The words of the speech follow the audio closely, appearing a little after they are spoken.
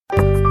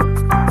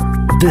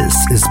This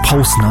is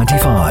Pulse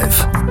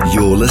 95.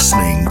 You're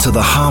listening to the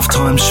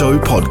Halftime Show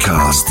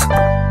podcast.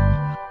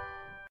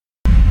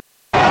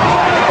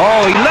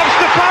 Oh, he lifts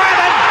the fire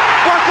and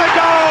what a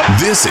goal!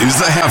 This is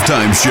the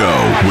Halftime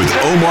Show with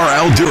Omar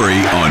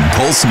Al-Duri on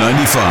Pulse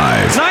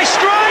 95. Nice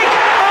strike!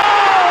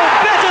 Oh,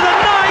 better than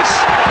nice!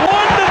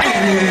 Wonderful!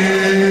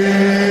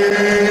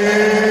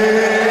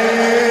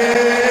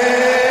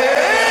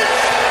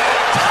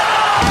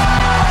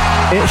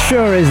 It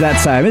sure is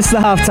that time. It's the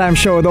Halftime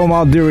Show with Omar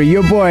Al-Duri,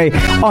 your boy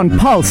on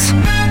Pulse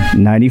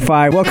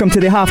 95. Welcome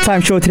to the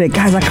Halftime Show today.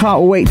 Guys, I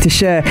can't wait to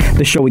share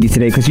the show with you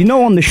today because you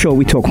know on the show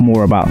we talk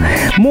more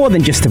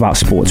than just about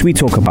sports. We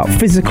talk about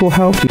physical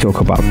health, we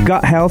talk about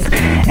gut health,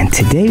 and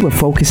today we're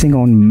focusing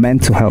on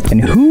mental health.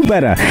 And who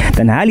better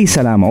than Ally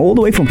Salama, all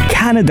the way from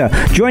Canada,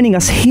 joining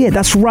us here.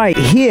 That's right,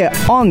 here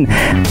on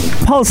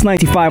Pulse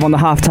 95 on the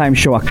Halftime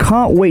Show. I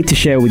can't wait to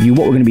share with you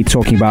what we're going to be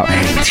talking about.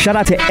 Shout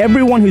out to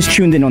everyone who's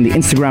tuned in on the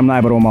Instagram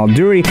Live at Omar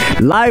Al-Duri,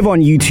 live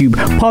on YouTube,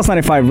 Pulse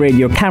 95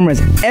 Radio,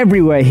 cameras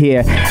everywhere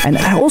here. And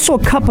also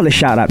a couple of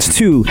shout outs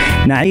to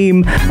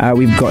Naeem,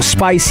 we've got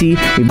Spicy,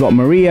 we've got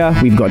Maria,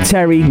 we've got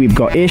Terry, we've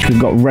got Ish,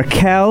 we've got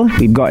Raquel,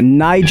 we've got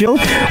Nigel,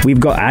 we've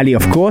got Ali,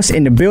 of course,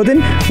 in the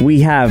building. We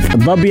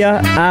have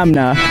Labia,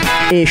 Amna,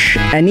 Ish,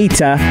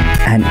 Anita,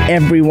 and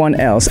everyone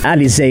else.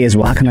 Alizé as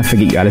well. How can I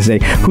forget you,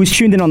 Alizé? Who's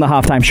tuned in on the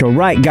Halftime Show.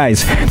 Right,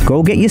 guys,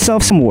 go get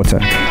yourself some water.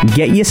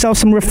 Get yourself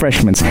some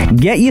refreshments.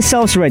 Get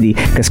yourselves ready,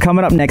 because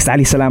coming up next,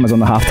 Ally Salama's on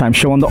the Halftime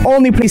Show. On the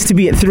only place to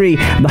be at 3,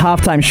 the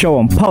Halftime Show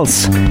on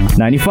Pulse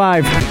 95.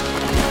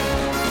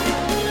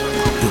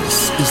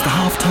 This is the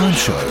Halftime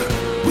Show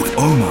with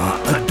Omar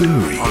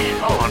Al-Duri.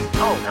 On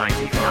Pulse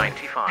 95.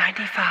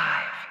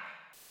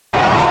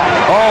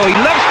 Oh, he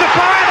lifts the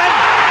fire and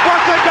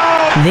what a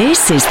goal!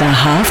 This is the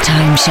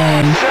Halftime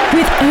Show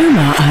with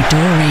Omar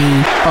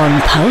Al-Duri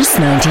on Pulse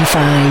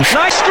 95.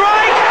 Nice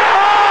strike!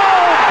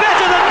 Oh,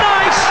 better than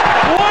nice!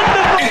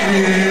 Wonderful!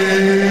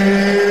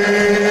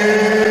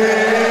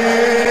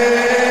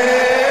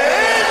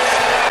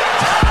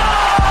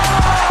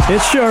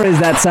 It sure is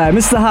that time.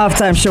 It's the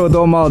Halftime Show with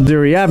Omar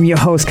Al-Duri. I'm your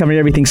host, covering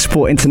everything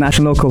sport,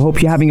 international, local.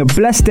 Hope you're having a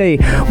blessed day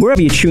wherever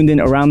you're tuned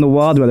in around the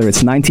world, whether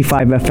it's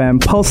 95 FM,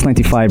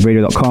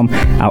 Pulse95Radio.com,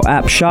 our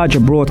app,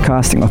 Sharjah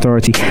Broadcasting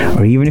Authority,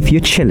 or even if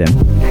you're chilling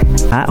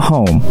at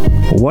home,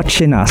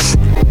 watching us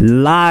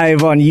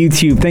live on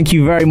YouTube. Thank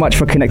you very much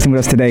for connecting with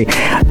us today.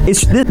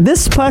 It's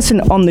this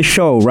person on the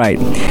show, right?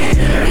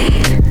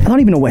 I don't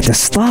even know where to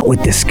start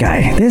with this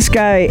guy. This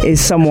guy is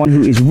someone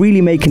who is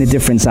really making a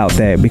difference out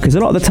there, because a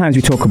lot of the times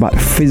we talk about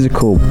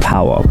physical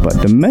power,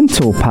 but the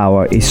mental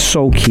power is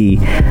so key.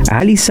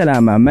 Ally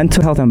Salama,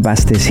 mental health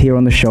ambassador, is here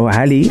on the show.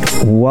 Ali,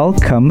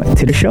 welcome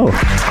to the show.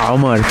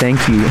 Omar, thank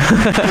you.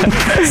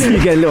 So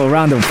you get a little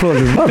round of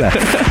applause as well there.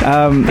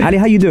 Ali,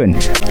 how you doing?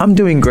 I'm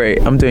doing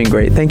great.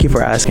 Thank you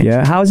for asking.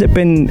 Yeah, how's it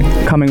been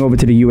coming over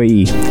to the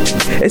UAE?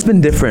 It's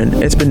been different.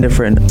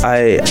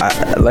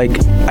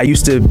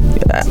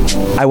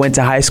 I went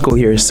to high school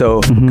here,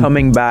 so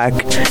coming back,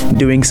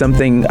 doing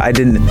something I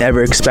didn't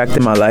ever expect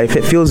in my life,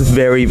 it feels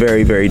very,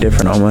 very, very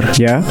different, Omar.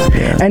 Yeah.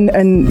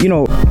 And you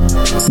know,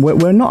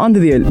 we're under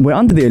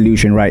the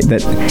illusion, right,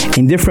 that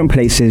in different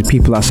places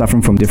people are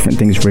suffering from different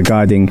things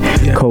regarding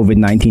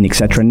COVID-19,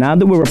 etc. Now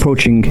that we're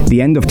approaching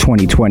the end of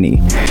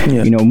 2020,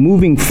 you know,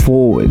 moving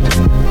forward,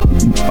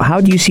 how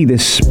do you see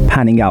this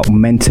panning out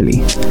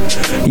mentally?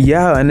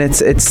 Yeah, and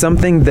it's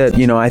something that,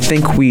 you know, I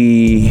think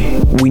we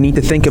need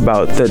to think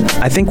about. That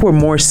I think we're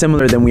more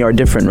similar than we are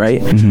different,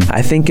 right?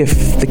 I think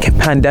if the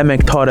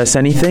pandemic taught us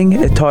anything,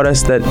 it taught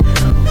us that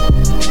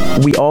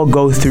we all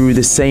go through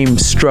the same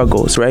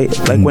struggles, right?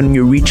 Like when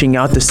you're reaching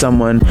out to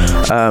someone,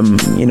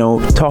 you know,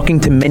 talking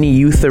to many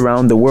youth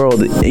around the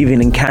world,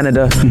 even in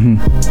Canada,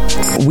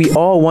 we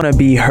all want to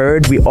be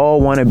heard, we all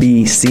want to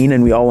be seen,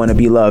 and we all want to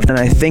be loved. And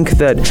I think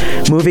that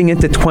moving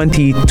into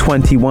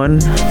 2021,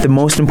 the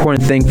most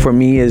important thing for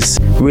me is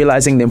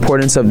realizing the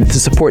importance of the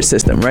support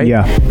system, right?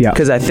 Yeah.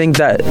 Because I think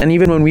that, and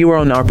even when we were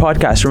on our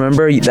podcast,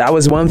 remember, that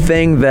was one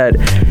thing that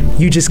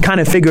you just kind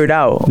of figured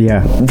out.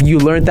 Yeah. You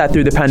learned that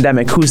through the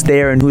pandemic, who's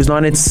there and who's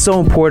not. It's so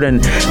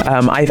important.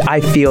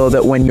 I feel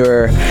that when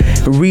you're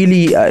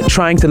really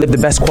trying to live the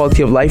best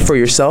quality of life for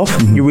yourself,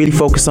 you really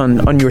focus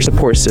on your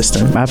support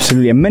system.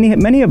 Absolutely. And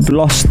many have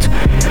lost,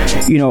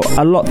 you know,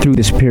 a lot through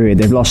this period.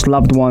 They've lost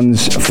loved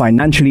ones.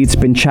 Financially, it's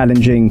been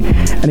challenging,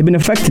 and they've been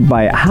affected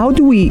by it. How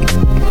do we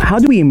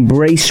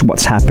embrace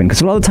what's happened?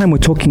 Because a lot of the time we're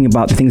talking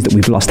about the things that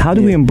we've lost. How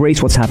do we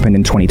embrace what's happened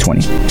in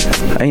 2020?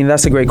 I mean,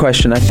 that's a great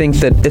question. I think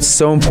that it's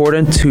so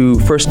important to,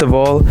 first of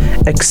all,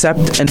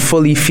 accept and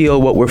fully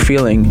feel what we're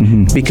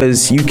feeling,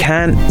 because you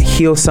can't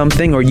heal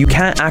something, or you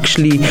can't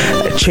actually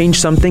change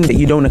something that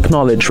you don't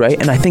acknowledge, right?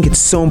 And I think it's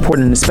so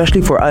important,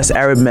 especially for us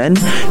Arab men,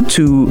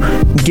 to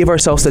give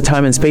ourselves the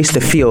time and space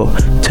to feel,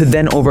 to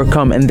then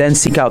overcome and then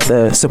seek out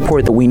the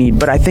support that we need.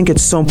 But I think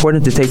it's so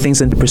important to take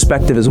things into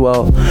perspective as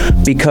well,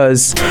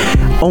 because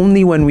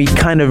only when we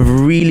kind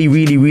of really,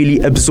 really, really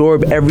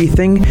absorb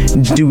everything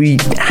do we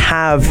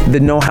have the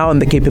know-how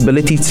and the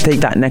capability to take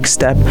that next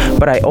step.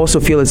 But I also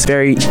feel it's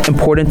very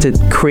important to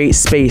create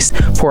space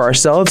for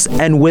ourselves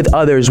and with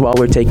others while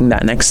we're taking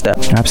that next step.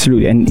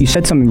 Absolutely. And you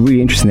said something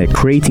really interesting there,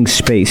 creating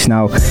space.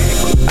 Now,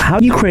 how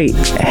do you create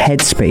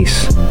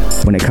headspace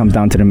when it comes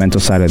down to the mental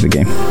side of the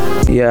game?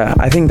 Yeah,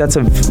 I think it's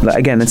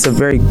a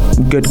very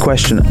good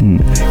question.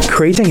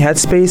 Creating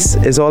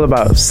headspace is all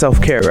about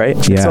self-care, right?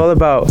 Yeah. It's all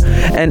about,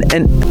 and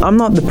I'm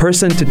not the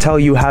person to tell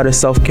you how to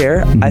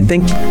self-care. I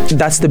think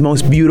that's the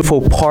most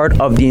beautiful part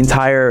of the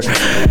entire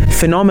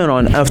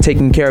phenomenon of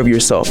taking care of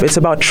yourself. It's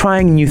about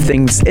trying new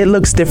things. It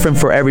looks different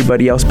for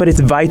everybody else, but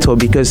it's vital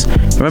because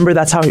remember,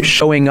 that's how it's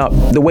showing up.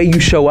 The way you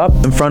show up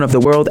in front of the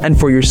world and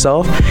for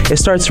yourself, it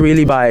starts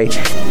really by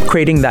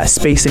creating that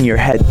space in your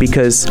head,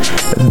 because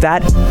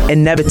that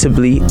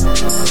inevitably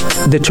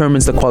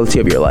determines the quality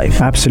of your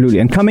life. Absolutely.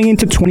 And coming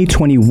into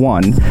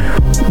 2021,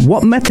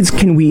 what methods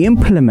can we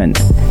implement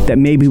that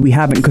maybe we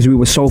haven't because we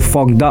were so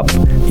fogged up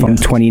from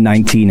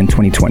 2019 and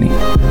 2020?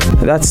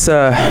 That's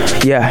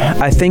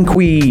I think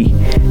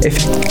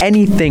if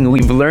anything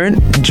we've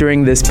learned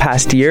during this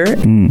past year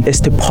is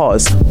to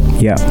pause.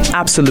 Yeah,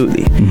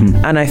 absolutely.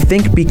 And I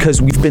think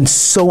because we've been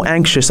so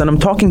anxious, and I'm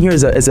talking here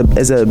as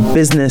a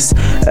business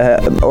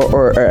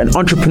or an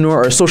entrepreneur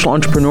or a social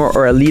entrepreneur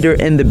or a leader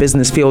in the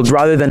business field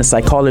rather than a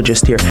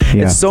psychologist here.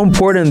 Yeah. It's so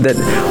important that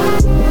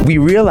we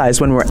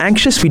realize when we're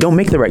anxious, we don't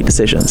make the right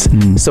decisions.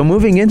 So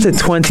moving into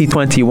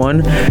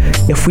 2021,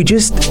 if we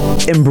just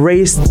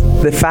embrace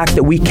the fact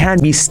that we can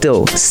be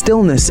still,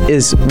 stillness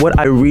is what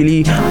I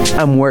really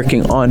am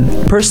working on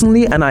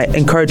personally, and I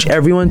encourage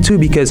everyone to,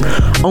 because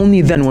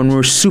only then, when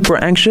we're super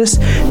anxious,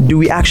 do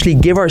we actually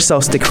give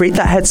ourselves to create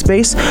that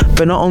headspace,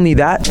 but not only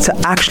that, to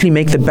actually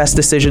make the best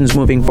decisions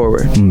moving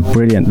forward.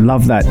 Brilliant.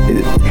 Love that.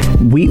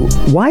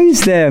 Why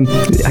is there,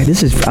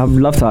 I'd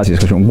love to ask you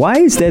this question, why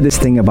is there this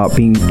thing about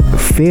being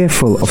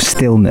fearful of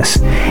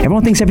stillness?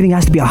 Everyone thinks everything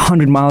has to be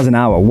 100 miles an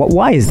hour.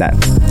 Why is that?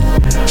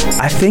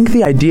 I think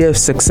the idea of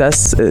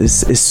success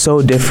is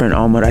so different,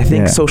 Omar. I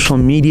think social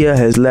media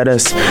has led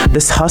us,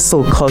 this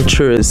hustle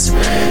culture is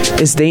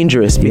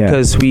dangerous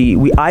because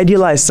we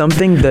idealize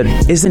something that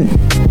isn't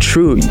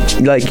true.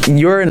 Like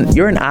you're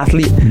an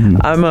athlete,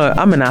 I'm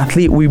an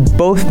athlete. We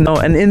both know,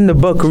 and in the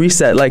book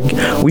Reset, like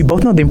we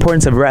both know the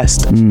importance of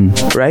rest,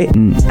 right?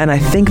 And I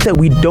think that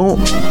we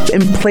don't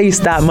place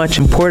that much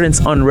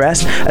importance on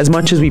rest as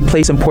much as we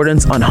place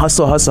importance on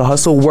hustle,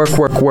 work.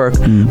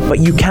 But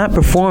you can't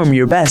perform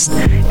your best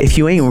if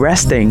you ain't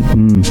resting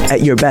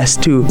at your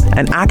best too.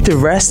 And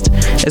active rest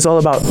is all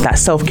about that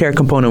self-care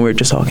component we were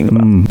just talking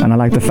about. And I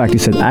like the fact you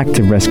said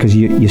active rest, because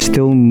you're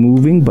still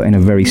moving, but in a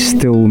very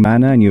still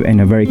manner, and you're in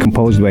a very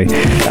composed way.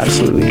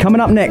 Absolutely.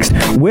 Coming up next,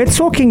 we're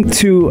talking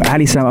to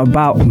Ally Salama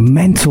about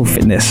mental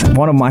fitness,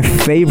 one of my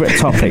favorite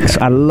topics.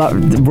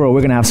 We're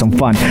going to have some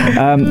fun.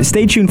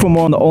 Stay tuned for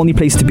more on the only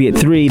place to be at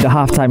 3, the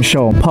Halftime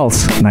Show on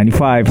Pulse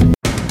 95.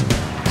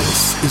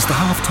 This is the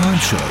Halftime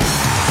Show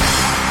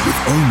with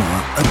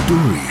Omar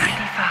Adouri.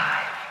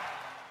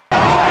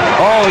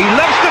 Oh, he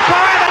loves the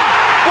fire, and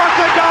what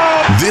a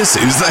goal! This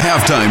is the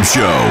Halftime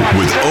Show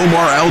with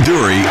Omar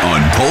Al-Duri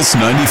on Pulse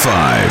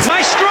 95.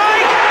 Nice strike!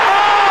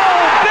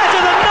 Oh,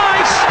 better than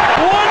nice!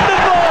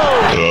 Wonderful!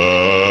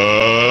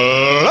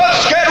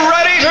 Let's get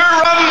ready to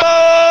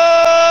rumble!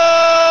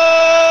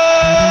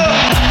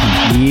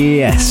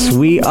 Yes,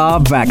 we are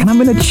back, and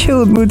I'm in a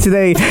chilled mood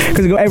today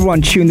because we've got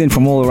everyone tuned in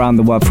from all around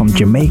the world, from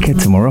Jamaica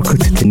to Morocco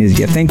to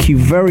Tunisia. Thank you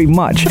very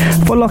much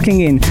for locking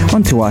in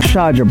onto our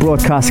Sharjah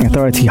Broadcasting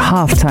Authority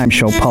halftime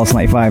show, Pulse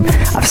 95.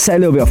 I've set a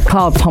little bit of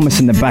Carl Thomas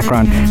in the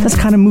background. That's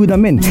the kind of mood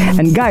I'm in.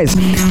 And guys,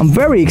 I'm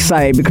very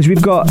excited because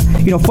we've got,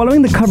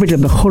 following the coverage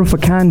of the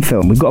Khurfa Khan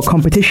film, we've got a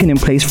competition in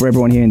place for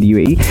everyone here in the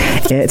UAE.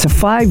 It's a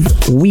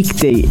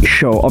 5-weekday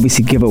show,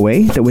 obviously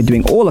giveaway, that we're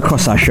doing all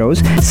across our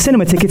shows.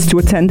 Cinema tickets to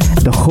attend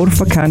the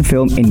Khurfa Khan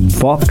film in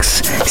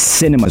Vox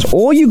Cinemas.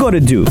 All you gotta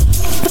do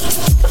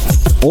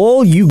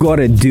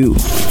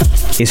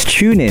is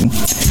tune in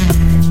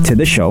to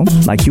the show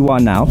like you are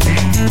now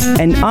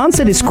and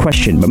answer this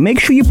question, but make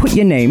sure you put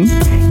your name,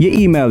 your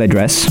email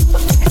address,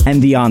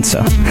 and the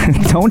answer.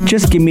 Don't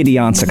just give me the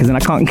answer, because then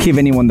I can't give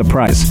anyone the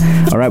prize.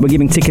 All right, we're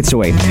giving tickets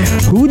away.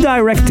 Who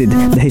directed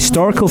the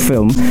historical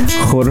film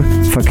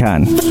Khurfa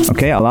Khan?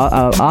 Okay, I'll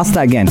ask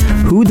that again.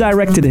 Who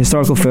directed the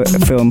historical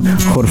film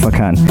Khurfa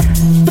Khan?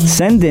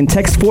 Send in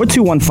text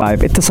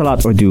 4215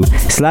 Ittasalat Urdu.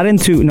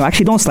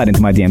 Don't slide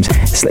into my DMs.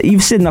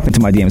 You've slid up into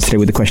my DMs today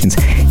with the questions.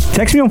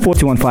 Text me on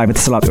 4215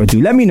 Ittasalat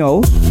Urdu. Let me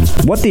know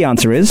what the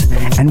answer is,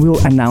 and we'll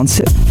announce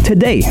it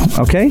today.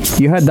 Okay?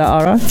 You heard that,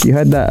 Ara? You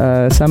heard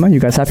that, Sama? You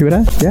guys happy with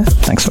that? Yeah?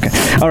 Thanks. Okay.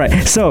 All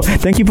right. So,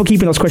 thank you for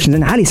keeping those questions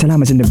in. Ally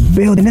Salama is in the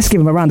building. Let's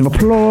give him a round of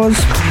applause.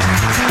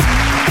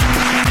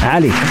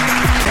 Ali.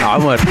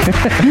 Ali,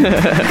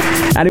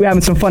 we're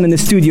having some fun in the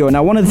studio.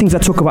 Now, one of the things I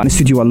talk about in the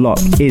studio a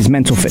lot is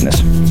mental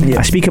fitness. Yeah.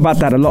 I speak about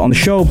that a lot on the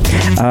show.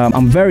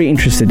 I'm very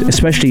interested,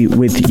 especially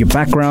with your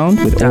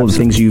background, with all the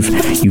things you've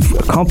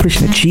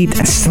accomplished and achieved,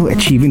 and still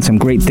achieving some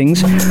great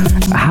things.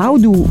 How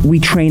do we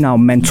train our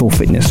mental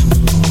fitness?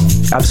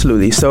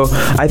 Absolutely. So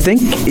I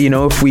think,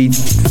 if we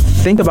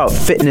think about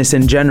fitness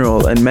in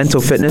general and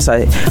mental fitness,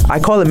 I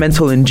call it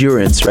mental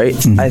endurance, right?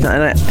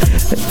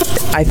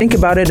 I think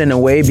about it in a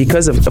way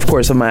because of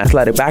course, of my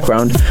athletic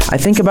background. I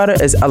think about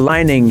it as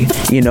aligning,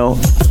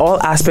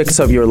 all aspects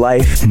of your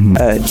life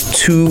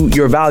to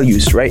your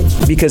values, right?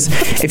 Because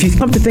if you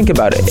come to think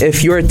about it,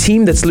 if you're a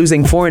team that's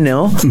losing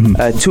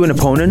 4-0 to an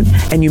opponent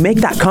and you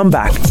make that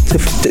comeback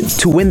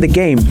to win the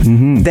game,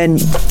 then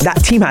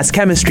that team has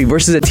chemistry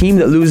versus a team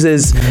that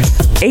loses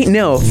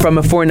 8-0 from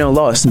a 4-0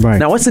 loss. Right.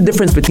 Now, what's the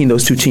difference between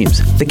those two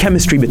teams? The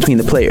chemistry between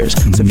the players.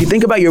 So if you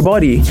think about your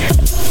body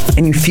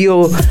and you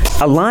feel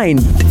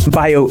aligned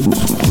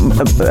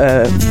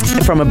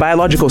from a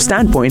biological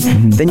standpoint,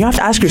 then you have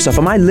to ask yourself,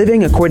 am I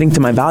living according to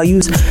my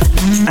values?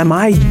 Am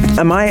I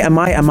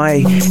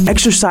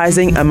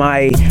exercising? Am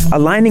I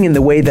aligning in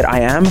the way that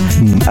I am?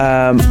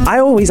 I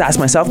always ask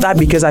myself that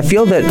because I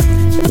feel that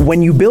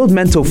when you build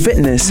mental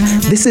fitness,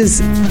 this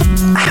is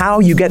how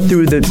you get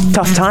through the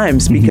tough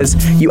times, because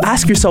you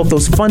ask yourself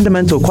those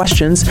fundamental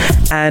questions,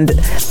 and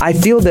I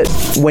feel that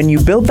when you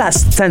build that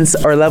sense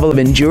or level of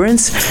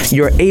endurance,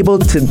 you're able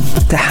to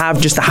have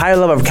just a higher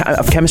level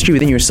of chemistry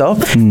within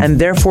yourself, and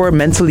therefore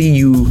mentally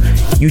you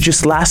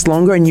just last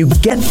longer and you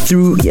get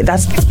through.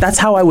 That's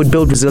how I would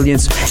build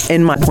resilience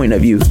in my point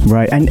of view.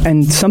 Right,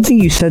 and something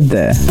you said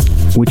there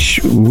which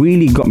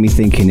really got me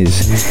thinking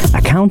is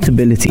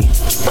accountability.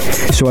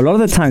 So a lot of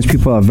the times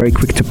people are very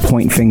quick to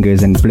point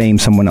fingers and blame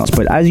someone else,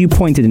 but as you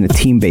pointed in a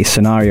team-based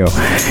scenario,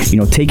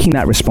 taking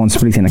that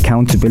responsibility and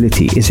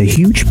accountability is a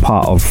huge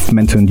part of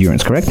mental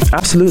endurance, correct?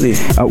 Absolutely.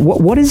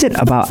 What is it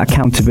about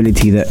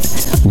accountability that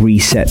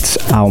resets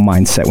our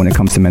mindset when it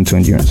comes to mental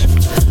endurance?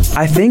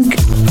 I think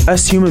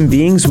as human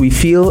beings, we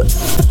feel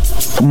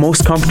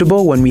most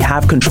comfortable when we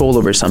have control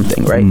over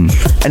something, right?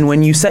 And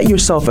when you set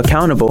yourself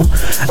accountable,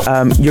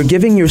 you're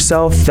giving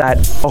yourself that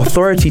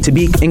authority to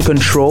be in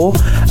control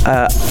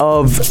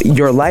of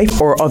your life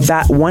or of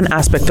that one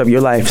aspect of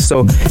your life.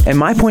 So in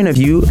my point of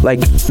view, like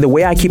the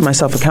way I keep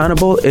myself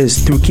accountable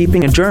is through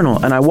keeping a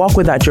journal, and I walk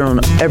with that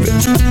journal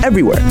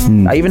everywhere.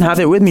 I even have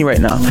it with me right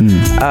now.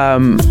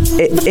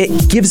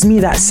 It gives me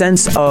that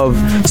sense of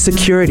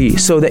security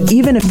so that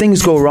even if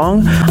things go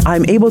wrong,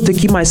 I'm able to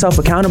keep myself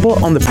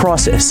accountable on the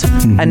process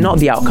and not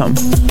the outcome,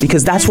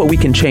 because that's what we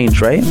can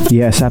change, right?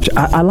 Yes,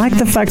 absolutely. I like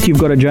the fact you've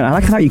got a journal. I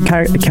like how you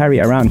carry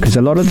it around, because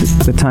a lot of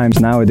the times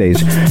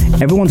nowadays,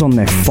 everyone's on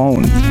their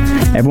phone,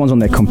 everyone's on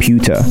their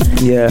computer.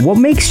 Yeah. What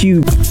makes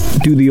you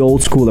do the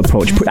old school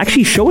approach?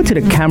 Actually, show it to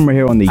the camera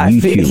here on the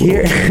YouTube.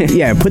 Here.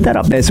 Yeah, put that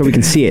up there so we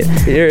can see it.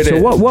 Here it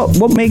is.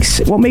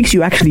 What makes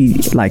you actually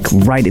like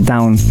write it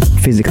down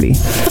physically?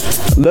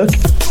 Look,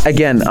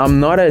 again, I'm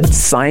not a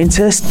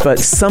scientist, but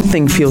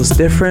something feels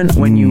different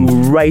when you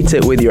write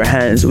it with your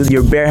hands, with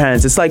your bare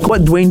hands. It's like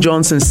what Dwayne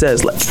Johnson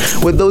says, like,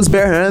 with those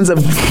bare hands,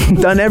 I've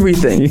done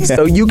everything. Yeah.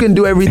 So you can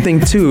do everything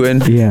too.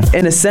 And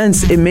in a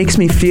sense, it makes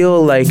me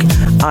feel like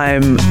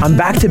I'm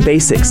back to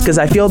basics, because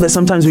I feel that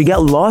sometimes we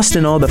get lost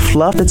in all the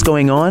fluff that's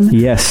going on.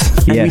 Yes.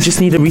 And we just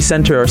need to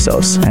recenter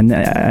ourselves. And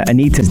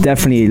Anita's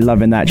definitely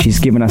loving that. She's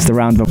given us the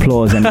round of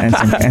applause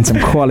and some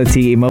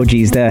quality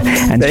emojis there.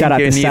 And shout out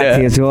to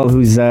Sati as well,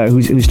 who's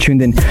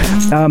tuned in.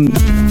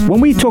 When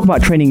we talk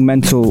about training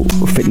mental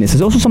fitness,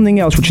 there's also something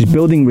else, which is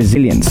building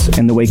resilience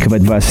in the wake of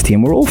adversity.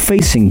 And we're all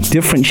facing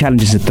different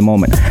challenges at the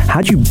moment.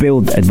 How do you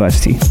build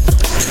adversity?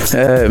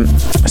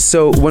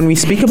 So when we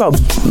speak about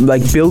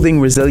like building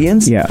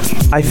resilience,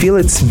 I feel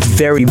it's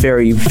very,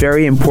 very,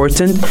 very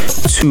important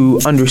to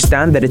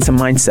understand that it's a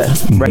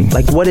mindset, right?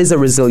 Like, what is a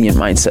resilient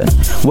mindset?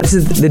 What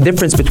is the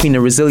difference between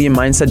a resilient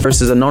mindset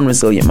versus a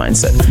non-resilient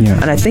mindset?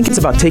 And I think it's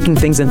about taking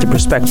things into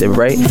perspective,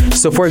 right?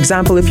 So for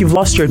example, if you've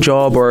lost your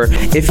job, or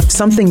if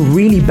something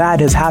really bad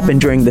has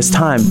happened during this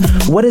time,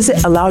 what has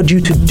it allowed you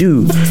to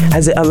do?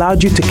 Has it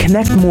allowed you to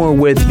connect more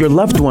with your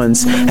loved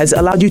ones? Has it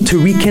allowed you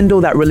to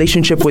rekindle that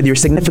relationship with your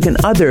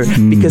significant other,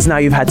 because now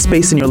you've had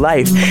space in your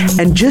life?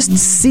 And just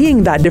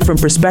seeing that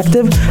different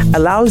perspective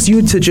allows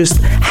you to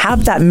just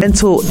have that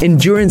mental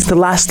endurance to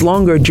last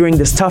longer during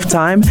this tough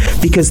time,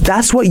 because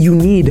that's what you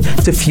need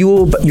to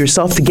fuel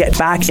yourself to get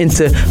back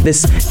into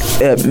this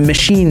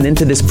machine,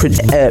 into this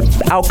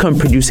outcome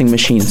producing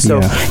machine.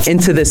 So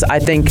into this, I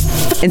think,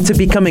 into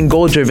becoming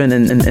goal driven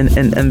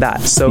and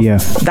that. So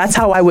that's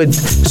how I would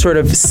sort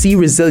of see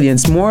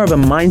resilience, more of a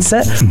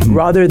mindset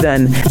rather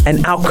than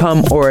an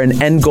outcome or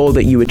an end goal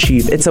that you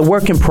achieve. It's a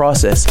work in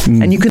process,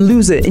 and you can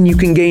lose it and you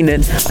can gain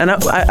it. And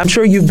I'm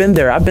sure you've been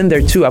there. I've been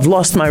there too. I've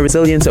lost my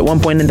resilience at one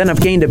point and then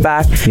I've gained it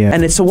back,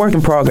 and it's a work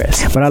in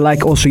progress. But I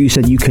like also you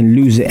said you can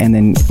lose it and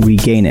then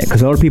regain it,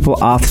 because a lot of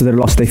people after the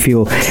loss, they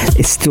feel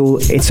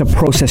it's a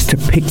process to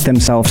pick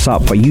themselves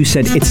up. But you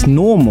said it's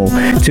normal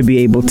to be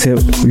able to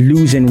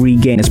lose and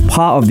regain as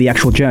part of the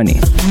actual journey.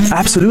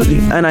 Absolutely.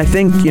 And I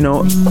think,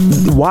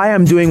 why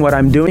I'm doing what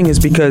I'm doing is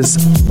because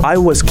I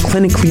was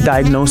clinically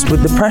diagnosed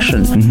with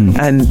depression.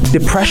 And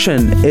depression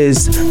depression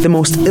is the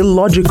most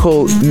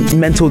illogical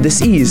mental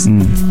disease.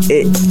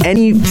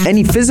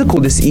 Any physical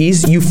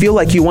disease, you feel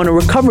like you want to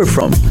recover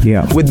from.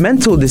 Yeah. With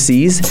mental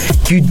disease,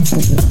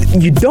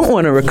 you don't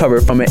want to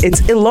recover from it.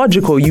 It's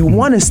illogical. You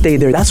want to stay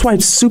there. That's why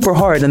it's super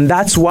hard, and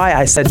that's why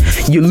I said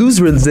you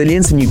lose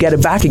resilience and you get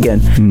it back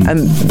again.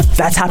 And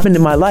that's happened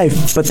in my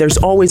life, but there's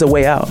always a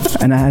way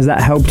out. And has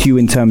that helped you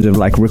in terms of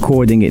like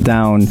recording it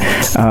down,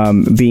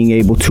 being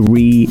able to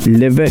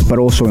relive it, but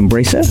also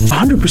embrace it?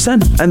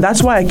 100%. And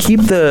that's why I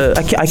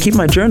keep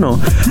my journal.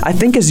 I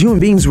think as human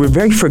beings, we're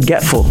very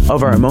forgetful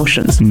of our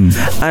emotions.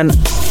 And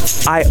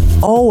I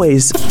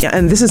always,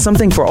 and this is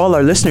something for all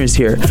our listeners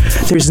here,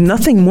 there's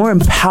nothing more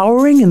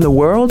empowering in the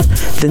world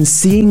than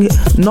seeing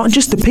not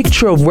just a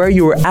picture of where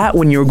you were at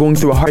when you were going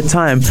through a hard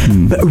time,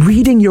 but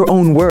reading your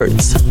own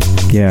words.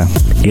 Yeah.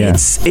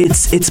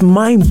 It's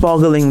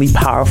mind-bogglingly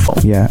powerful.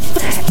 Yeah,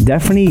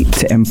 definitely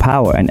to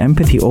empower, and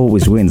empathy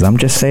always wins. I'm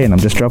just saying, I'm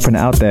just dropping it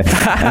out there.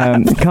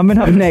 Coming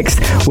up next,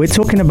 we're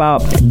talking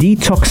about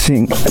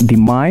detoxing the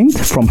mind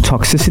from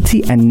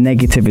toxicity and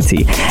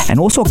negativity, and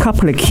also a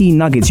couple of key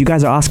nuggets. You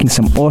guys are asking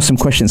some awesome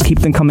questions. Keep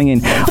them coming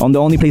in on the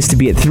only place to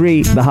be at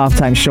 3, the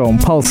Halftime Show on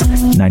Pulse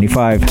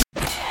 95.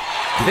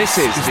 This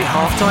is the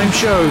Halftime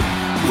Show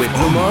with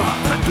Omar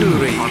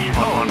Adouri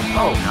on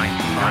Pulse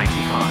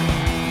 95.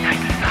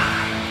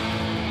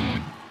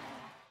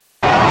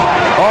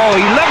 Oh,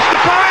 he loves the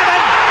fire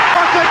and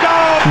what a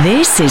goal!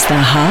 This is the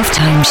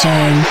Halftime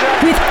Show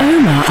with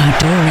Omar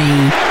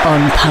Adouri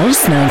on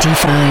Pulse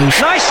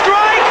 95. Nice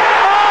strike!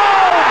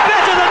 Oh,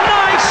 better than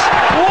nice!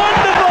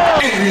 Wonderful!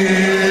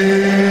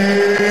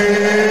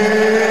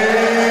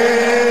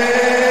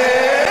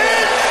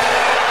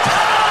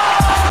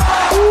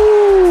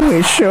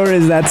 It sure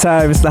is that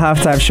time. It's the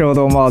Halftime Show with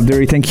Omar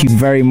Adouri. Thank you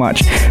very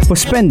much for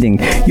spending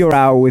your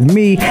hour with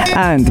me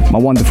and my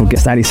wonderful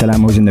guest, Ally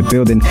Salama, who's in the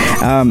building.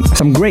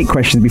 Some great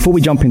questions. Before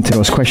we jump into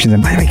those questions,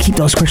 and by the way, keep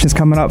those questions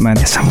coming up, man.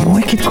 There's some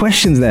wicked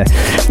questions there.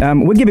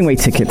 We're giving away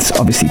tickets,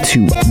 obviously,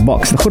 to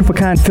Box. The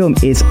Khurfakan film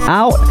is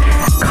out.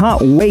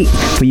 Can't wait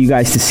for you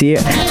guys to see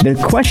it. The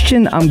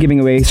question I'm giving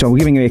away, so we're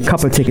giving away a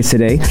couple of tickets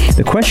today.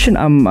 The question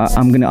I'm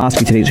going to ask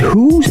you today is,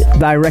 who's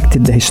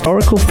directed the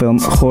historical film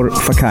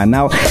Khurfakan?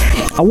 Now,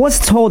 I was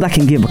told I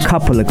can give a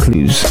couple of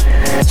clues,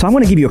 so I'm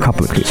going to give you a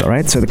couple of clues, all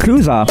right? So the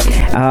clues are,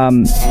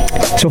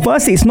 so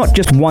firstly, it's not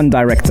just one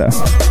director.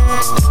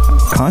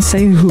 Can't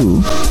say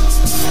who.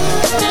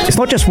 It's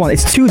not just one,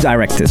 it's 2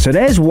 directors. So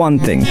there's one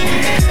thing.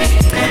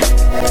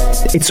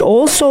 It's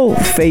also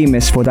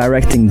famous for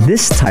directing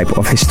this type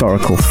of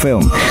historical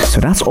film. So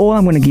that's all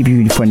I'm going to give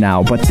you for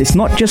now. But it's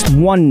not just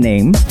one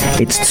name,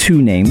 it's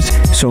 2 names.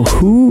 So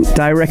who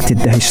directed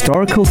the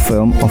historical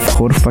film of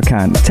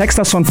Khurfakan? Text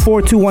us on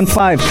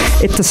 4215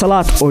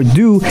 Ittasalat, or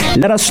do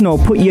let us know.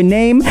 Put your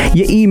name,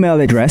 your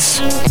email address,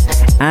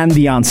 and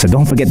the answer.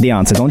 Don't forget the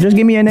answer. Don't just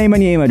give me your name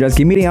and your email address.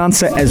 Give me the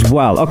answer as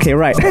well. Okay,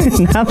 right.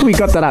 Now that we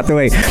got that out the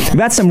way, we've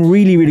had some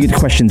really, really good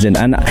questions in,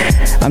 and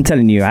I'm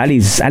telling you,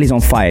 Ali's on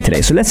fire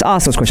today. So let's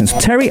ask those questions.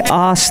 Terry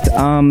asked,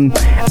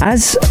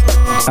 as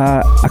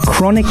a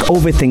chronic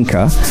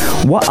overthinker,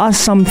 what are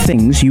some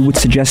things you would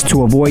suggest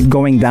to avoid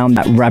going down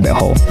that rabbit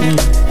hole?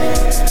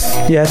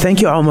 Yeah, thank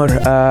you, Omar.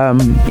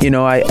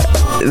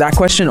 That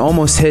question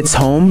almost hits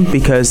home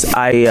because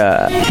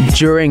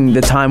during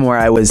the time where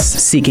I was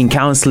seeking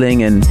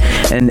counseling and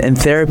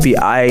therapy,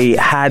 I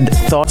had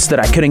thoughts that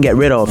I couldn't get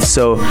rid of.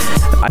 So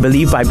I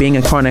believe by being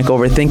a chronic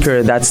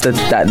overthinker,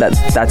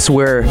 that's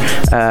where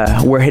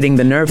we're hitting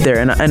the nerve there.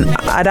 And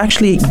I'd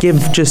actually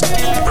give just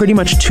pretty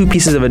much 2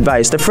 pieces of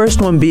advice. The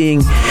first one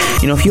being,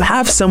 if you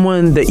have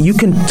someone that you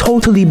can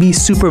totally be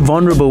super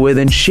vulnerable with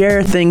and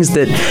share things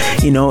that,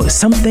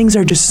 some things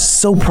are just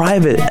so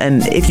private.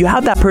 And if you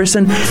have that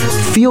person,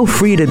 feel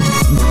free to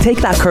take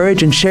that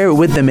courage and share it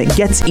with them. It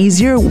gets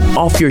easier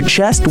off your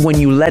chest when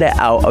you let it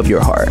out of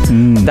your heart.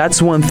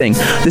 That's one thing.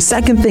 The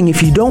second thing,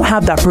 if you don't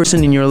have that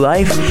person in your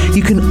life,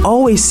 you can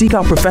always seek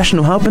out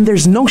professional help, and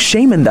there's no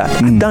shame in that.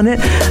 I've done it,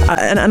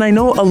 and I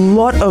know a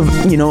lot of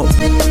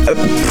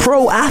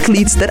pro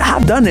athletes that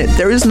have done it.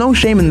 There is no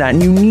shame in that,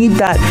 and you need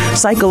that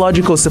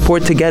psychological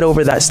support to get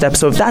over that step.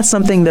 So if that's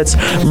something that's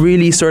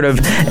really sort of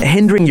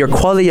hindering your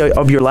quality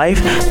of your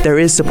life, there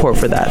is support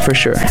for that, for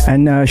sure.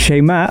 And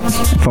Shayma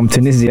from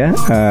Tunisia,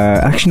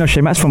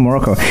 Shayma's from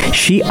Morocco.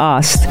 She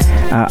asked,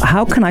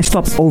 how can I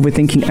stop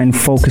overthinking and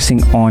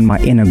focusing on my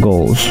inner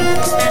goals?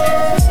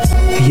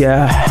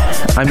 Yeah,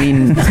 I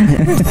mean,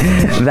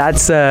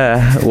 that's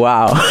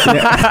wow.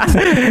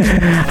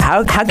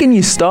 How can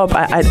you stop?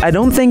 I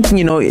don't think,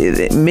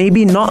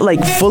 maybe not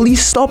like fully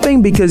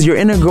stopping, because your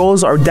inner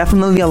goals are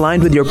definitely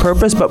aligned with your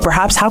purpose, but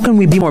perhaps how can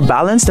we be more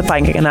balanced, if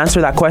I can answer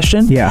that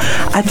question? Yeah.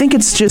 I think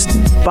it's just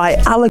by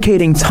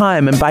allocating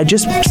time and by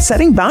just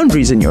setting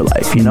boundaries in your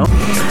life,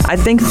 I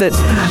think that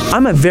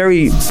I'm a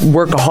very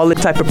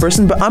workaholic type of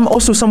person, but I'm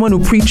also someone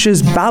who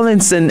preaches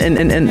balance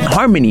and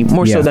harmony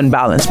more so than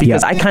balance,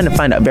 because I kind of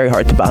find that very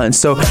hard to balance.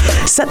 So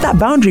set that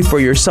boundary for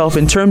yourself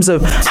in terms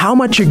of how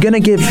much you're going to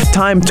give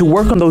time to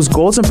work on those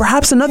goals, and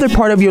perhaps another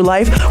part of your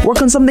life,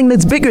 work on something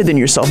that's bigger than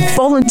yourself.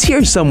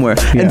 Volunteer somewhere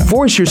and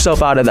force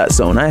yourself out of that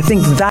zone. I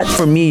think that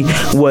for me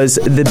was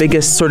the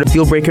biggest sort of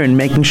deal breaker in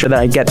making sure that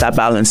I get that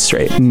balance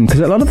straight. Because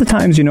a lot of the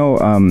times,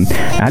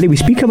 Ali, we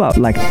speak about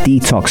like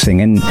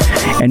detoxing,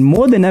 and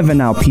more than ever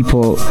now,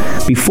 people,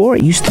 before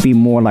it used to be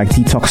more like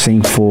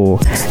detoxing for,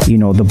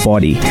 the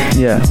body.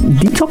 Yeah.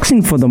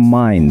 Detoxing for the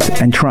mind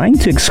and trying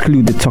to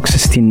exclude the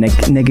toxicity and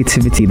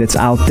negativity that's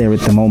out there at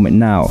the moment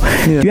now.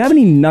 Yeah. Do you have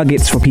any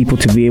nuggets for people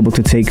to be able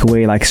to take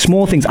away, like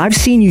small things? I've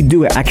seen you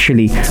do it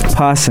actually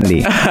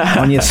personally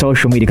on your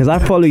social media, because I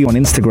follow you on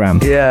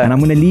Instagram. Yeah. And I'm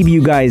going to leave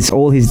you guys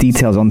all his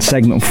details on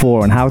segment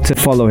 4 on how to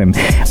follow him.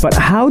 But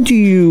how do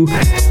you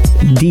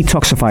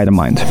detoxify the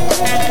mind?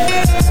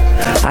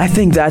 I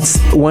think that's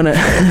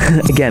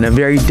again, a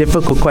very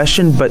difficult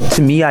question, but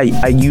to me,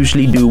 I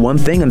usually do one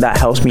thing, and that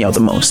helps me out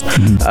the most.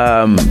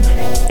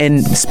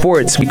 In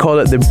sports, we call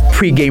it the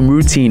pre-game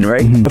routine,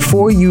 right?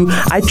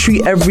 I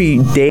treat every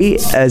day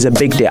as a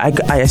big day.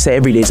 I say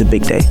every day is a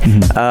big day.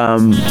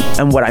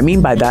 And what I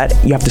mean by that,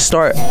 you have to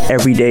start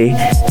every day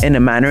in a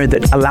manner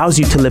that allows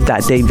you to live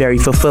that day very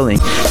fulfilling.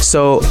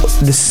 So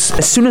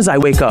as soon as I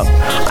wake up,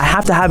 I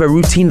have to have a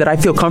routine that I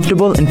feel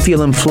comfortable and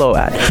feel in flow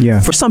at.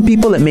 Yeah. For some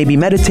people, it may be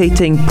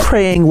meditating,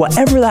 praying,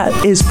 whatever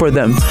that is for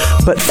them,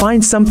 but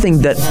find something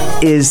that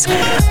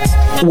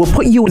will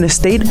put you in a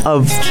state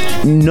of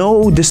no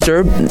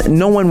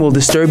one will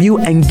disturb you,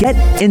 and get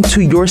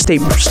into your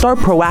state. Start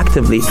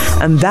proactively,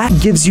 and that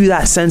gives you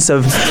that sense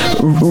of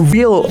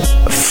real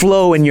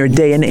flow in your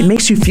day, and it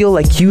makes you feel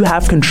like you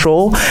have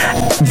control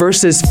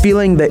versus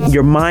feeling that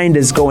your mind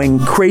is going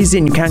crazy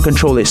and you can't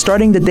control it.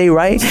 Starting the day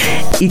right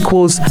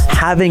equals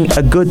having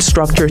a good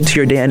structure to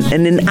your day,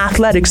 and in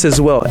athletics as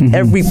well.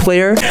 Every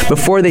player,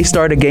 before they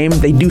start a game,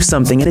 they do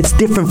something, and it's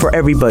different for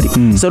everybody.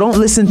 So don't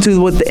listen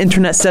to what the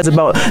internet says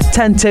about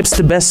 10 tips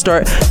to best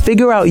start.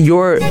 Figure out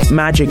your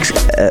magic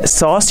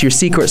sauce, your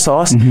secret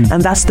sauce,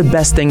 and that's the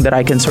best thing that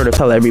I can sort of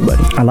tell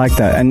everybody. I like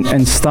that.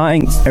 And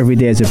starting every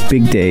day as a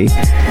big day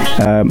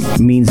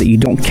means that you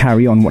don't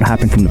carry on what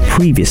happened from the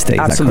previous day.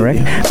 Absolutely.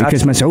 Is that correct?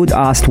 Because Masoud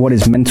asked what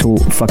is mental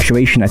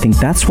fluctuation. I think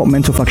that's what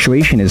mental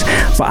fluctuation is.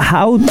 But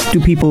how do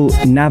people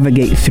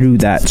navigate through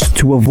that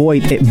to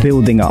avoid it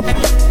building up?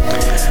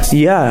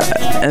 Yeah,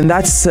 and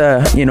that's,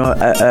 a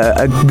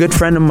good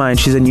friend of mine.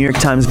 She's a New York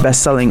Times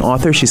best-selling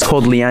author. She's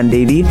called Leanne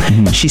Davey.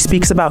 She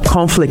speaks about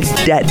conflict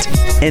debt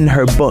in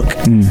her book.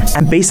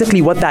 And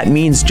basically what that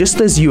means,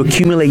 just as you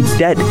accumulate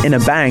debt in a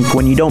bank,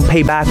 when you don't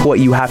pay back what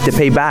you have to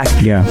pay back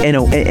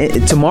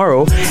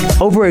tomorrow,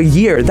 over a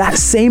year, that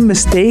same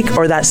mistake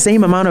or that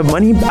same amount of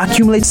money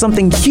accumulates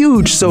something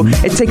huge. So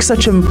it takes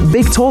such a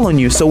big toll on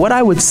you. So what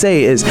I would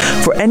say is,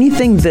 for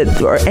anything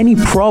or any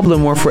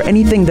problem, or for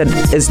anything that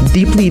is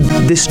deeply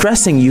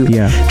distressing you,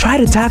 try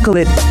to tackle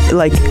it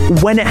like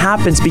when it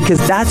happens, because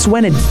that's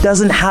when it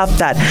doesn't have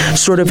that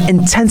sort of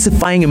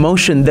intensifying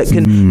emotion that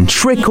can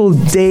trickle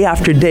day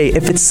after day.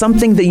 If it's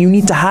something that you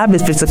need to have,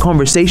 if it's a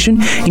conversation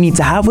you need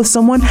to have with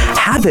someone,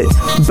 have it.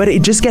 But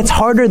it just gets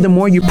harder the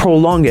more you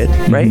prolong it,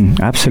 right?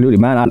 Absolutely,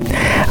 man.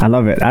 I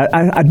love it.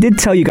 I did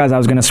tell you guys I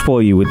was going to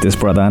spoil you with this,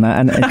 brother,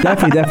 and it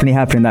definitely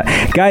happened. That,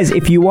 guys,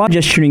 if you are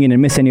just tuning in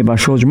and miss any of our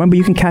shows, remember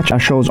you can catch our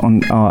shows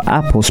on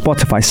Apple,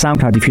 Spotify,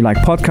 SoundCloud if you like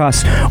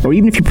podcasts, or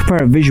even if you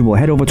prefer a visual,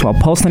 head over to our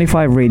Pulse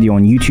 95 Radio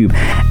on YouTube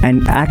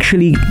and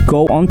actually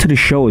go onto the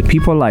show with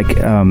people like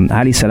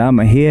Ally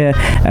Salama here,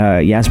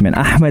 Yasmin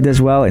Ahmed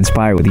as well,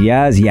 Inspire with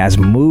Yaz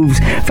Moves.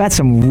 We've had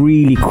some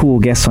really cool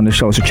guests on the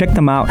show, so check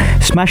them out.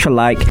 Smash a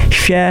like,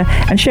 share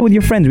with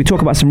your friends. We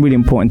talk about some really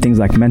important things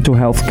like mental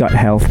health, gut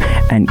health,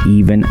 and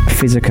even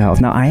physical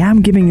health. Now, I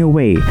am giving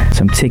away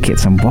some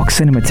tickets, some box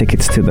cinema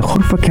tickets to the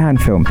Khurfa Khan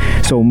film,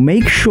 so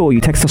make sure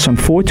you text us on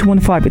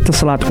 4215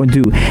 Ittasalat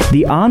Udu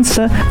the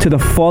answer to the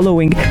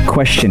following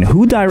question: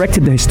 who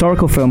directed the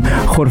historical film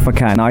Khurfa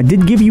Khan? Now, I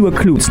did give you a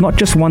clue. It's not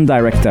just one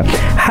director.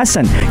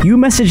 Hassan, you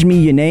messaged me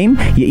your name,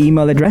 your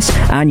email address,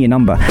 and your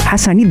number.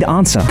 Hassan, I need the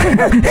answer.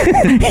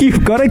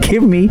 You've got to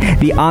give me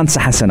the answer,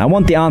 Hassan. I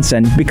want the answer.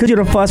 And because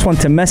you're the first one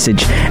to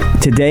message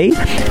today,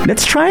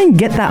 let's try and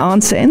get that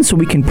answer in so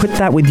we can put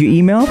that with your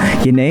email,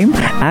 your name,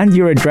 and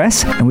your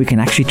address, and we can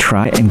actually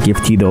try and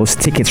gift you those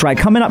tickets. Right,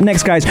 coming up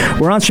next, guys,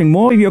 we're answering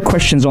more of your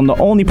questions on the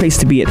only place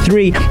to be at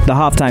 3, the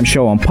Halftime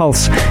Show on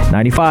Pulse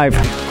 95.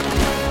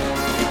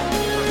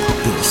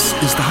 This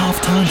is the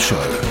Halftime Show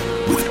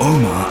with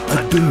Omar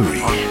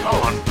Adouri.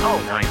 On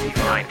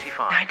 95.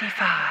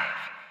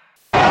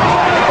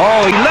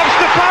 Oh, he loves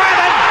the fire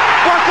then!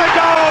 What a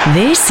goal!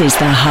 This is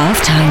the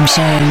Halftime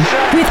Show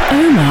with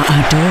Omar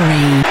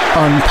Adouri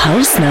on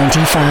Pulse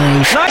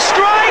 95. Nice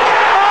strike!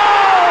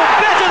 Oh,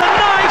 better than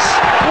nice!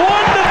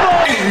 Wonderful!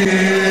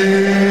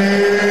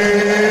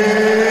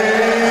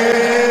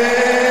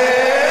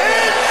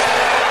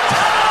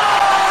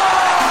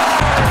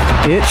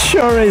 It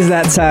sure is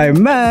that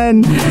time,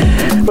 man.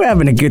 We're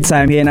having a good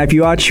time here. And if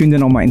you are tuned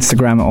in on my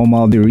Instagram at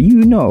Omar Duri,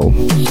 you know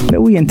that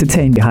we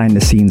entertain behind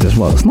the scenes as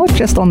well. It's not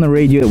just on the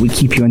radio that we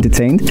keep you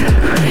entertained.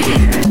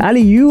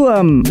 Ali, you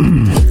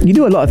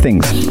do a lot of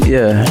things.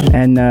 Yeah.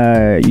 And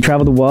you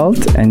travel the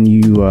world, and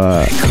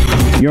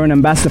you're an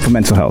ambassador for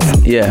mental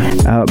health.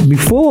 Yeah.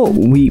 Before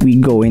we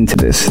go into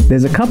this,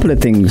 there's a couple of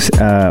things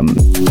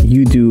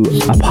you do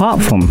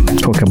apart from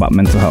talking about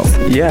mental health.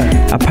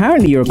 Yeah.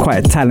 Apparently, you're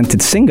quite a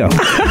talented singer.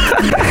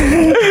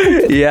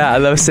 Yeah, I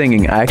love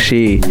singing. I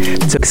actually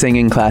took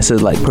singing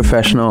classes like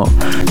professional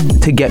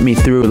to get me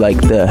through like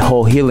the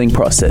whole healing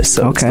process.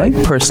 So it's like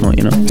personal,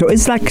 you know. So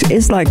it's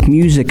like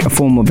music a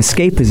form of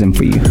escapism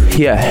for you?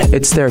 Yeah,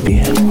 it's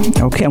therapy.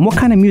 Okay, and what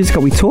kind of music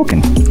are we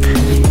talking?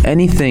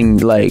 Anything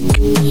like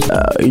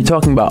you're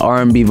talking about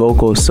R&B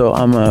vocals. So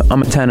I'm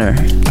a tenor.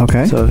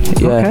 Okay. So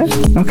yeah.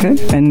 Okay.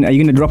 And are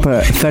you gonna drop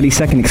a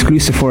 30-second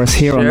exclusive for us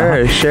here on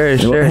the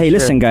Sure. Hey,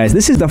 listen, guys.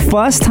 This is the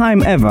first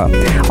time ever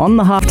on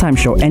the halftime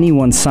show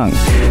anyone sung.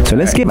 So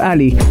let's give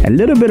Ali a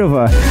little bit of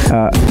a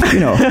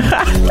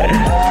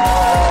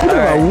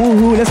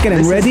woohoo. Let's get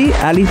him ready.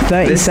 Ali,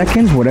 30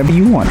 seconds, whatever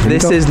you want.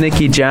 This is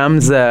Nicky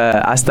Jam's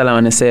Hasta el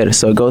Amanecer.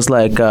 So it goes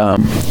like,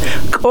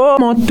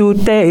 Como tú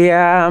te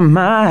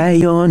llamas,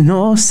 yo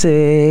no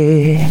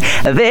sé.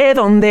 De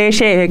dónde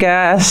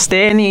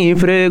llegaste ni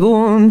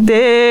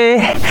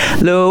pregunté.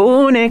 Lo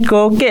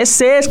único que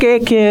sé es que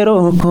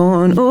quiero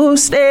con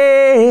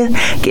usted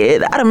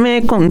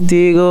quedarme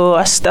contigo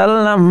hasta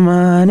el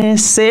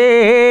amanecer.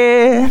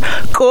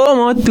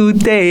 Como tú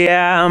te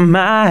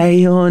llamas,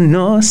 yo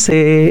no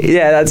sé.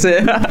 Yeah, that's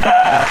it.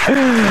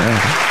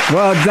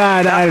 Well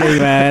done, Ali,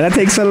 man. That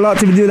takes a lot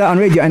to do that on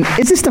radio. And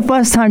is this the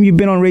first time you've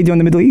been on radio in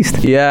the Middle East?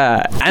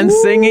 Yeah, and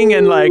singing,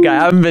 and like I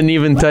haven't been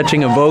even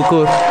touching a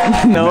vocal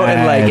note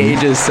in like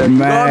ages. So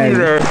man,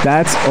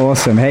 that's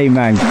awesome. Hey,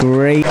 man,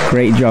 great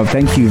job.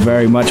 Thank you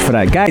very much for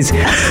that. Guys,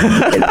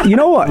 you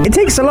know what? It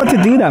takes a lot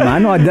to do that, man. I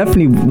know I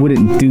definitely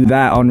wouldn't do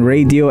that on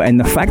radio. And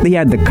the fact that he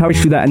had the courage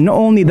to do that, and not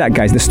only that,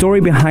 guys, the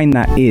story behind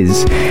that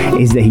is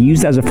that he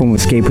used it as a form of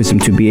escapism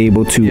to be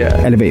able to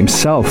elevate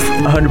himself.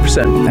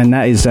 100%. And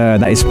that is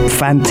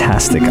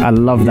fantastic. I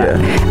love that.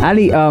 Yeah.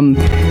 Ali,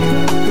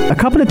 a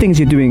couple of things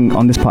you're doing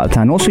on this part of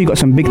town. Also, you got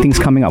some big things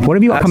coming up. What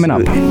have you got coming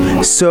up?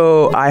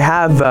 So I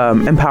have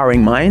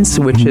Empowering Minds,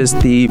 which is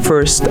the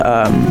first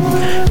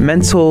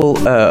mental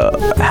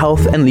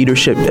health and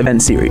leadership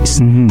event series.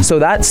 So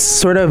that's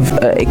sort of,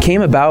 it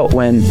came about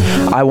when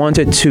I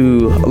wanted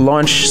to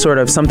launch sort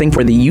of something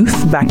for the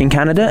youth back in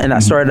Canada. And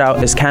that started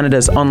out as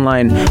Canada's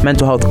online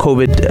mental health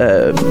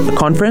COVID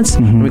conference.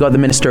 We got the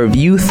Minister of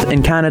Youth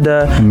in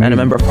Canada and a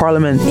Member of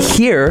Parliament.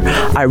 Here,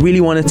 I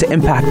really wanted to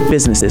impact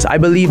businesses. I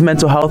believe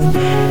mental health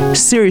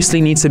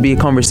seriously needs to be a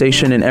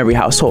conversation in every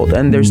household,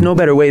 and there's no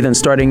better way than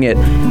starting it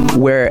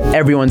where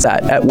everyone's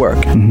at work,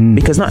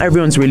 because not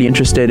everyone's really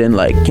interested in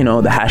like, you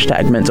know, the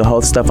hashtag mental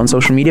health stuff on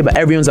social media, but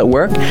everyone's at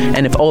work,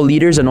 and if all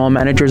leaders and all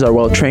managers are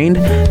well trained,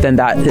 then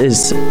that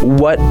is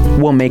what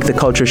will make the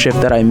culture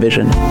shift that I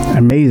envision.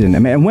 Amazing. I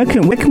mean, and where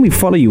can we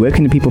follow you? Where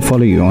can the people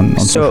follow you on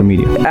social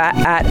media?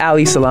 At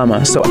Ally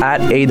Salama, so at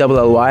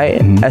ALLY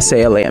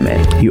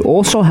SALAMA. You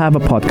also have a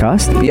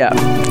podcast. Yeah.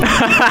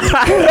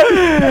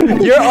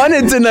 You're on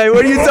it tonight.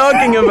 What are you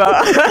talking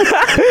about?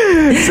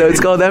 So it's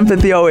called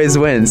Empathy Always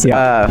Wins.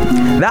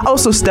 That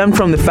also stemmed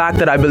from the fact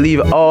that I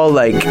believe all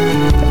like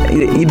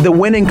the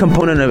winning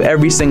component of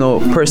every single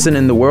person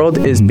in the world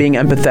is being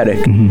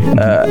empathetic.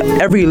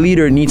 Every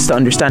leader needs to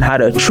understand how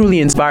to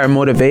truly inspire and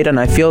motivate, and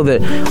I feel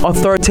that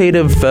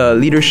authoritative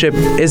leadership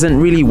isn't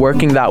really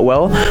working that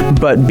well,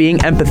 but being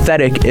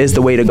empathetic is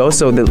the way to go.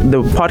 So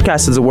the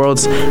podcast is the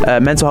world's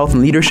mental health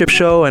and leadership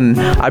show, and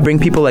I bring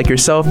people like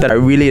yourself that I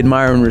really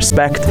admire and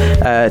respect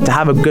to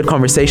have a good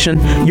conversation.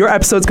 Your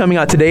episode's coming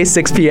out today,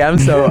 6 p.m.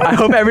 So I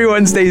hope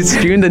everyone stays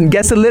tuned and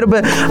gets a little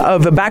bit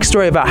of a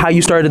backstory about how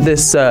you started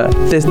this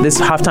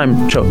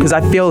halftime show, because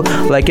I feel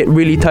like it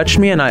really touched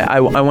me, and I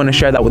want to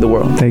share that with the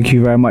world. Thank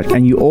you very much.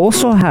 And you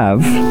also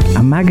have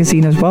a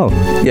magazine as well.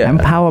 Yeah.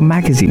 Empower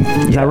Magazine.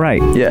 Is that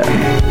right? Yeah.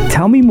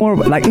 Tell me more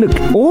about, like, look,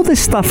 all this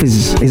stuff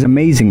is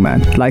amazing,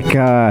 man. Like,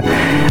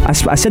 I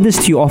said this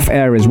to you off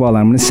air as well, and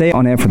I'm going to say it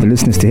on air for the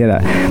listeners to hear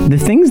that. The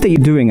things that you're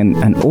doing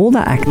and all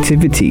that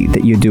activity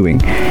that you're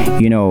doing,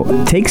 you know,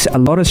 takes a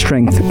lot of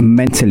strength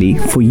mentally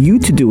for you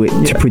to do it,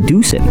 to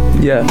produce it.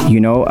 Yeah. You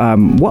know,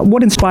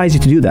 what inspires you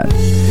to do that?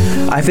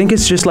 I think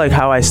it's just like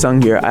how I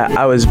sung here.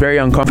 I was very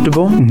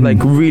uncomfortable, like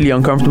really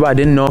uncomfortable. I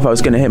didn't know if I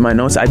was going to hit my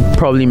notes. I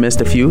probably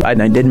missed a few,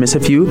 and I did miss a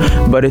few,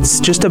 but it's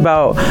just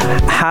about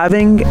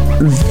having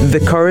the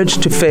courage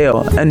to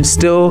fail and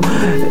still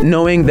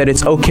knowing that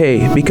it's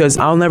okay, because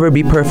I'll never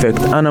be perfect,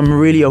 and I'm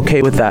really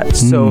okay with that.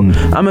 So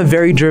I'm a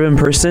very driven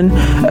person.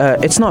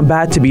 It's not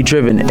bad to be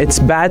driven. It's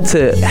bad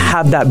to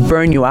have that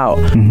burn you out,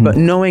 but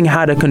knowing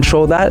how to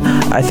control that,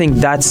 I think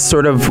that's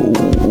sort of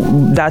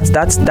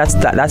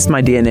that's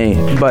my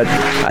DNA. But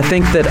I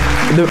think that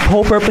the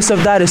whole purpose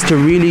of that is to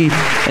really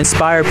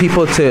inspire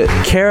people to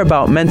care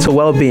about mental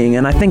well-being.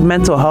 And I think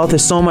mental health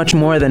is so much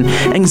more than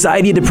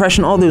anxiety,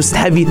 depression, all those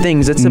heavy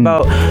things. It's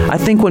about, I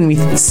think when we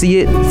see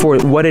it for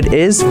what it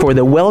is, for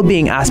the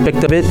well-being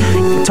aspect of it,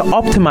 to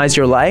optimize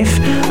your life,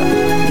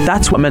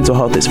 that's what mental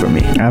health is for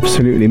me.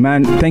 Absolutely,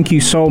 man. Thank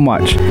you so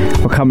much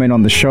for coming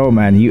on the show,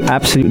 man. You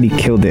absolutely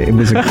killed it. It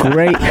was a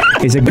great,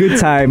 it's a good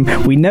time.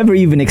 We never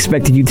even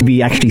expected you to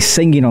be actually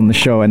singing on the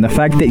show, and the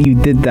fact that you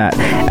did that.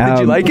 Did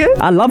you like it?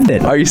 I loved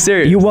it. Are you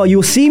serious?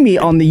 You'll see me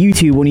on the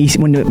YouTube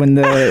when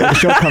the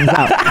show comes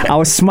out. I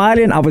was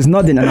smiling, I was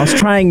nodding, and I was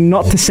trying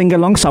not to sing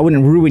along so I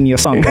wouldn't ruin your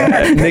song.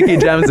 Nicky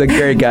Jam's a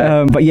great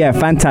guy. But yeah,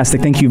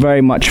 fantastic. Thank you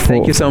very much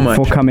Thank you so much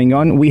for coming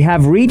on. We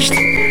have reached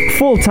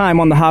full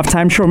time on the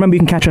halftime show. Remember, you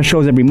can catch our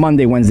shows every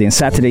Monday, Wednesday, and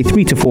Saturday,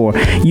 3 to 4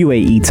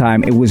 UAE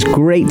time. It was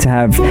great to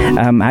have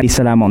Ally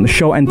Salama on the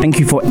show, and thank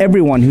you for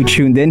everyone who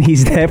tuned in.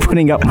 He's there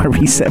putting up my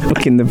reset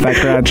book in the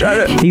background.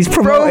 He's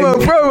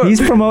promoting. Promo.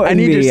 He's promoting. I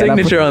need your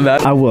signature on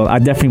that. I will. I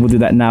definitely will do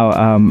that now.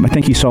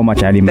 Thank you so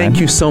much, Ali, man.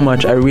 Thank you so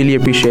much. I really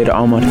appreciate it,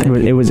 Omar.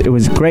 It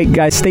was great,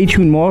 guys. Stay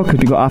tuned more because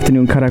we got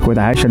Afternoon Karak with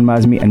Aisha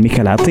Al-Mazmi and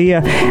Mikhail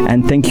Atiyah.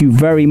 And thank you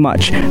very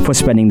much for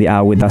spending the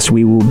hour with us.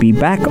 We will be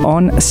back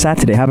on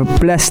Saturday. Have a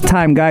blessed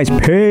time, guys.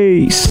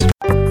 Peace.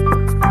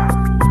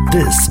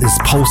 This is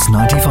Pulse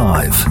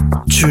 95.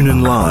 Tune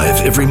in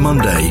live every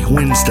Monday,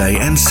 Wednesday,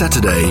 and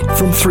Saturday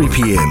from 3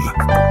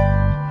 p.m.